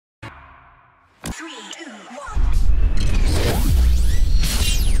3, 2, 1.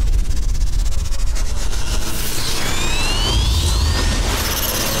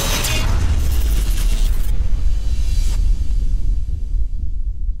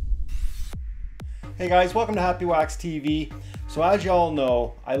 Hey guys, welcome to Happywax TV. So as y'all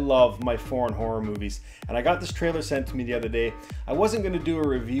know, I love my foreign horror movies, and I got this trailer sent to me the other day. I wasn't going to do a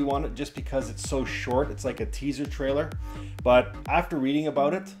review on it just because it's so short. It's like a teaser trailer, but after reading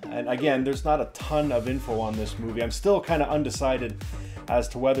about it, and again, there's not a ton of info on this movie. I'm still kind of undecided as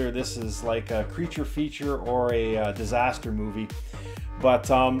to whether this is like a creature feature or a disaster movie. But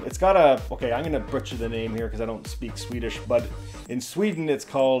it's got a, okay, I'm going to butcher the name here because I don't speak Swedish, but in Sweden it's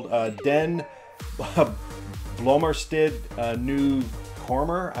called blomstertid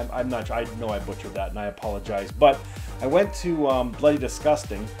kommer. I'm not sure. I know I butchered that and I apologize. But I went to Bloody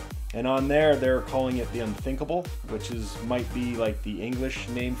Disgusting, and on there they're calling it the Unthinkable, which might be like the English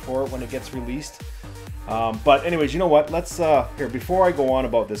name for it when it gets released. But anyways, you know what? Let's here, before I go on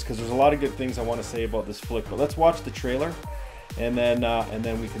about this, because there's a lot of good things I want to say about this flick, but let's watch the trailer and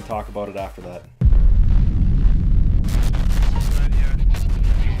then we can talk about it after that.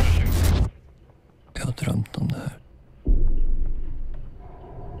 Jag har drömt om det här.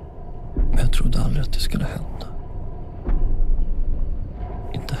 Men jag trodde aldrig att det skulle hända.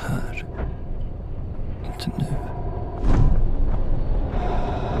 Inte här. Inte nu.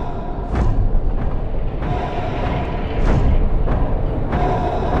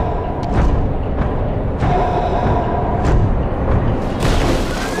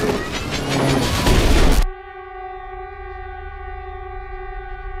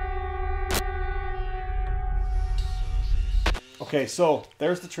 Okay, so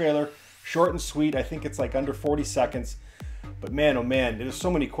there's the trailer, short and sweet. I think it's like under 40 seconds, but man, oh man, there's so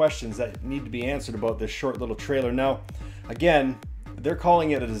many questions that need to be answered about this short little trailer. Now, again, they're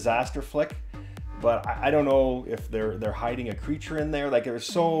calling it a disaster flick, but I don't know if they're hiding a creature in there. Like, there's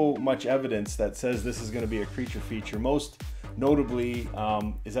so much evidence that says this is going to be a creature feature. Most notably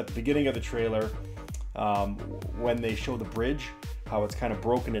is at the beginning of the trailer when they show the bridge, how it's kind of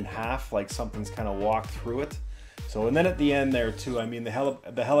broken in half, like something's kind of walked through it. So, and then at the end there too, I mean, the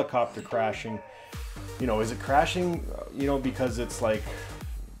helicopter crashing, you know, is it crashing, you know, because it's like,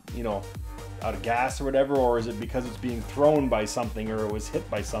 you know, out of gas or whatever, or is it because it's being thrown by something or it was hit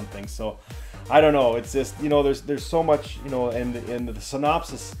by something? So I don't know. It's just, you know, there's so much, you know, and the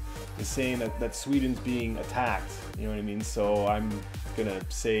synopsis is saying that Sweden's being attacked, you know what I mean? So I'm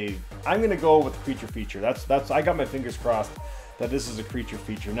gonna go with creature feature. That's I got my fingers crossed that this is a creature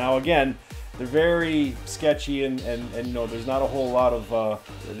feature. Now again, they're very sketchy and you know, there's not a whole lot of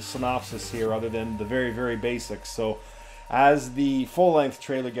synopsis here other than the very basics. So as the full-length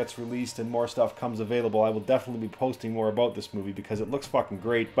trailer gets released and more stuff comes available, I will definitely be posting more about this movie because it looks fucking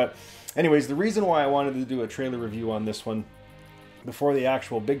great. But anyways, the reason why I wanted to do a trailer review on this one before the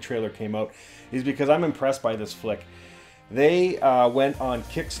actual big trailer came out is because I'm impressed by this flick. They went on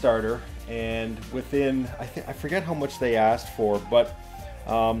Kickstarter, and within, I forget how much they asked for, but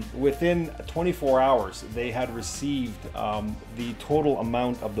within 24 hours they had received the total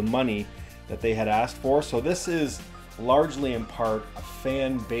amount of the money that they had asked for. So this is largely in part a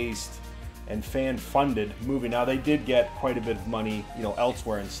fan-based and fan-funded movie. Now they did get quite a bit of money, you know,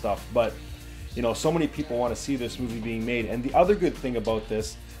 elsewhere and stuff, but you know, so many people want to see this movie being made. And the other good thing about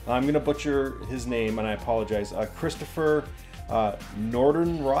this, I'm going to butcher his name and I apologize, Christopher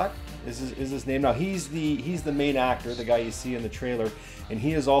Nordenrot is his name. Now he's the main actor, the guy you see in the trailer, and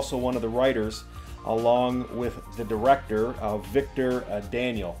he is also one of the writers along with the director, Victor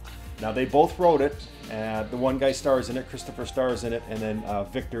Daniel. Now they both wrote it. The one guy stars in it, Christopher stars in it, and then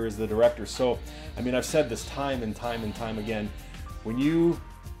Victor is the director. So I mean, I've said this time and time again, when you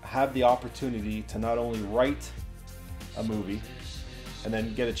have the opportunity to not only write a movie and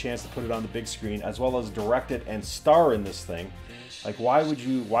then get a chance to put it on the big screen, as well as direct it and star in this thing, like why would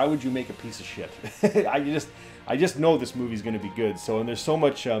you make a piece of shit? I just know this movie's going to be good. So, and there's so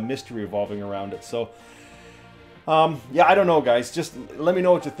much mystery revolving around it. So yeah, I don't know, guys. Just let me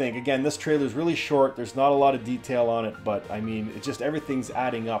know what you think. Again, this trailer is really short. There's not a lot of detail on it, but I mean, it's just everything's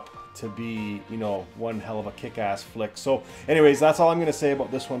adding up to be, you know, one hell of a kick-ass flick. So anyways, that's all I'm going to say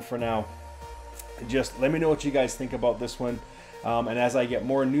about this one for now. Just let me know what you guys think about this one. And as I get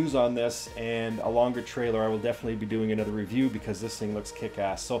more news on this and a longer trailer, I will definitely be doing another review because this thing looks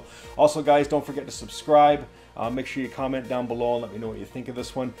kick-ass. So also, guys, don't forget to subscribe. Make sure you comment down below and let me know what you think of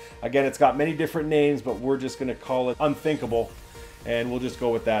this one. Again, it's got many different names, but we're just going to call it Unthinkable. And we'll just go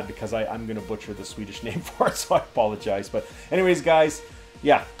with that because I'm going to butcher the Swedish name for it, so I apologize. But anyways, guys,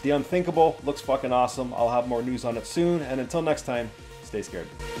 yeah, The Unthinkable looks fucking awesome. I'll have more news on it soon. And until next time, stay scared.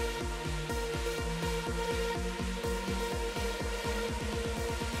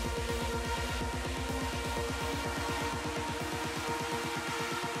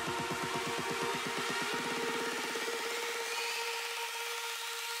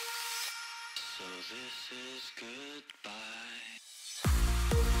 this is goodbye.